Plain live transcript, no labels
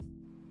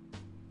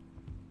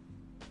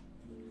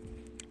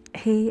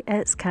Hey,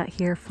 it's Kat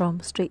here from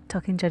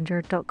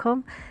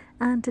straighttalkingginger.com,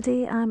 and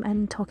today I'm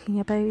in talking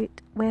about,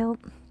 well,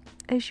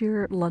 is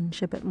your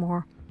lunch a bit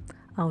more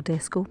al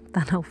desco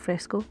than al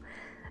fresco?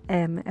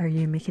 Are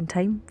you making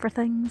time for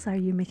things? Are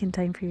you making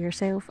time for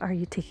yourself? Are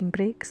you taking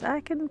breaks?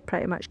 I can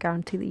pretty much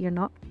guarantee that you're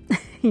not.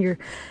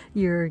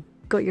 you're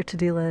got your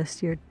to-do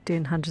list, you're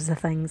doing hundreds of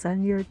things,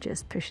 and you're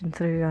just pushing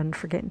through and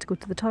forgetting to go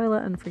to the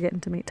toilet and forgetting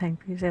to make time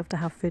for yourself to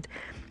have food.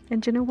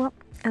 And do you know what?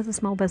 As a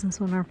small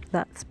business owner,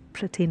 that's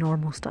pretty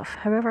normal stuff.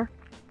 However,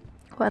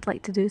 what I'd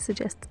like to do is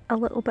suggest a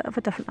little bit of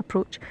a different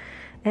approach,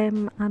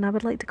 and I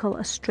would like to call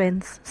it a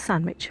strengths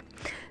sandwich.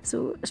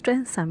 So a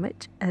strengths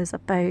sandwich is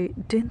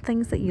about doing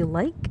things that you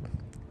like,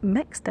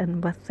 mixed in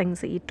with things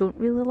that you don't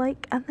really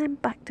like, and then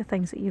back to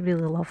things that you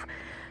really love.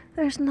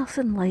 There's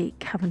nothing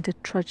like having to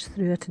trudge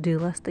through a to-do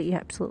list that you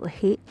absolutely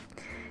hate.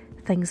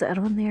 Things that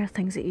are on there,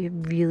 things that you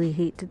really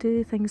hate to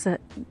do, things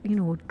that,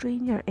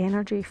 drain your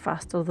energy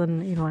faster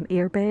than, an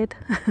airbed,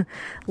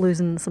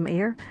 losing some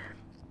air.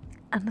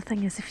 And the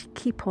thing is, if you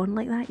keep on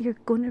like that, you're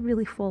going to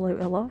really fall out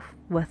of love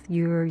with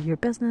your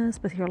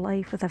business, with your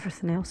life, with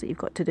everything else that you've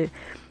got to do.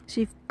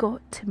 So you've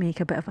got to make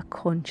a bit of a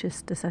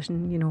conscious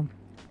decision,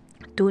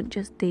 Don't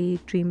just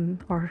daydream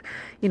or,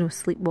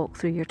 sleepwalk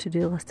through your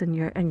to-do list and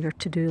your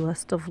to-do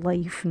list of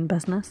life and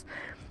business.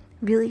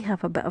 Really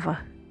have a bit of a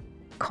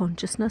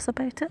consciousness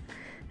about it.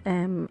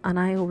 And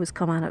I always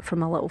come at it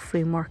from a little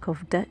framework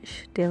of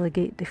ditch,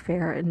 delegate,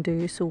 defer and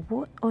do. So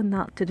what on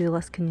that to-do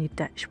list can you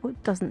ditch?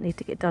 What doesn't need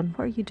to get done?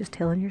 What are you just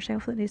telling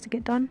yourself that needs to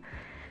get done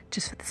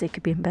just for the sake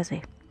of being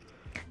busy?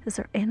 Is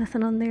there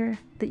anything on there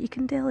that you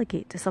can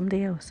delegate to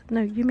somebody else?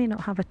 Now, you may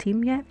not have a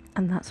team yet,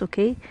 and that's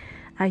okay.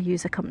 I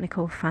use a company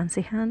called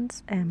Fancy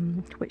Hands,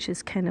 which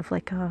is kind of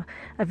like a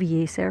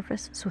VA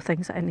service. So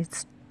things that I need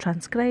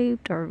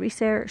transcribed or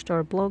researched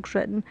or blogs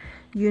written,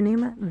 you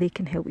name it, they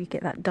can help you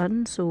get that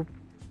done. So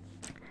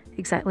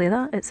exactly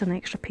that, it's an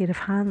extra pair of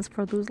hands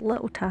for those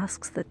little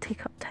tasks that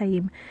take up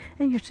time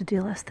in your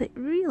to-do list that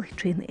really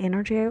drain the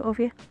energy out of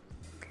you.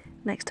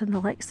 Next on the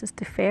list is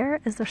defer.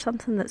 Is there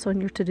something that's on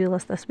your to-do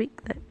list this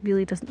week that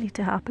really doesn't need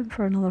to happen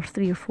for another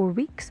 3 or 4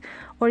 weeks,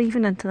 or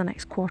even into the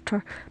next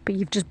quarter, but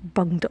you've just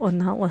bunged it on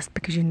that list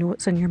because you know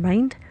it's in your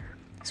mind?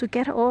 So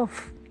get it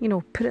off,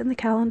 put it in the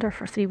calendar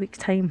for 3 weeks'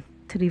 time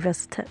to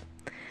revisit it.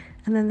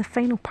 And then the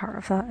final part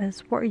of that is,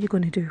 what are you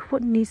going to do?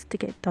 What needs to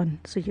get done?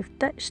 So you've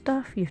ditched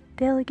stuff, you've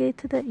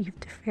delegated it, you've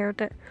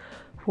deferred it.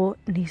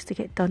 What needs to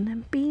get done?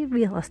 And be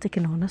realistic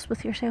and honest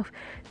with yourself.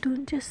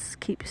 Don't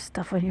just keep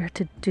stuff on your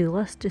to-do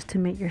list just to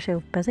make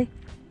yourself busy.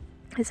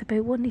 It's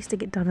about what needs to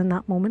get done in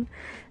that moment.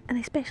 And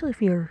especially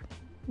if you're,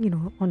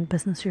 on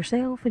business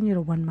yourself and you're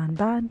a one-man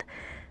band,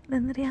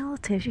 then the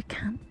reality is you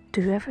can't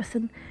do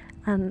everything.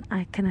 And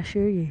I can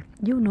assure you,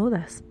 you'll know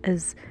this,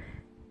 is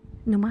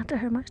no matter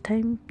how much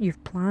time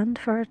you've planned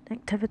for an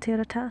activity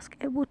or a task,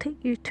 it will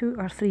take you 2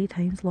 or 3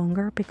 times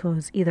longer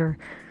because either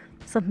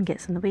something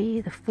gets in the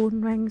way, the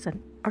phone rings,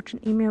 an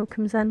urgent email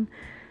comes in,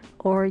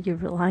 or you're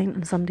relying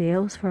on somebody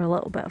else for a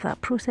little bit of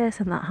that process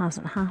and that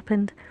hasn't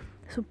happened.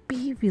 So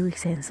be really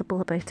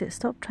sensible about it.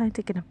 Stop trying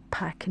to kind of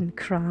pack and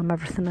cram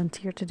everything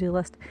into your to-do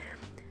list.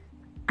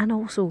 And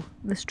also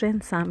the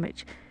strength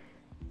sandwich,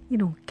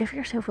 give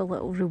yourself a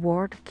little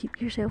reward,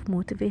 keep yourself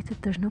motivated.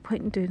 There's no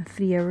point in doing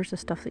 3 hours of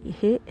stuff that you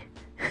hate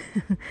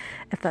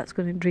if that's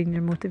going to drain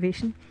your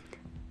motivation.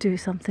 Do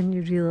something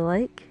you really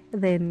like,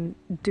 then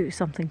do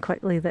something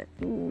quickly that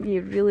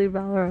you really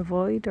rather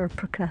avoid or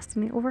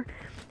procrastinate over,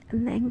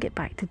 and then get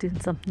back to doing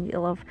something you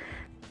love.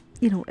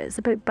 It's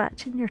about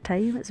batching your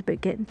time. It's about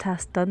getting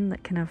tasks done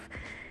that kind of,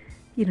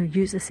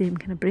 use the same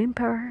kind of brain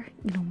power.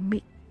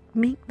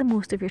 Make the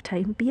most of your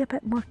time. Be a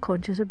bit more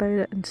conscious about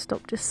it and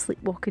stop just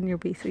sleepwalking your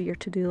way through your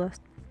to-do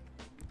list.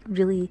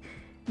 Really,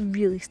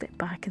 really step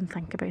back and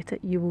think about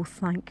it. You will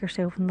thank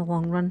yourself in the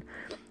long run.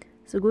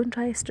 So go and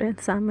try a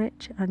strength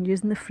sandwich, and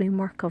using the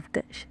framework of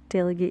ditch,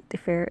 delegate,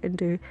 defer and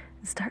do,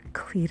 and start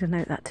clearing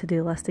out that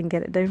to-do list and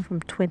get it down from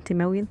 20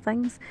 million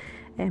things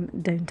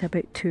down to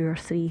about 2 or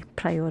 3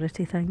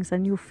 priority things,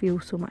 and you'll feel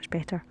so much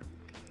better.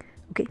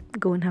 Okay,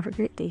 go and have a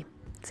great day.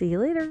 See you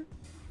later.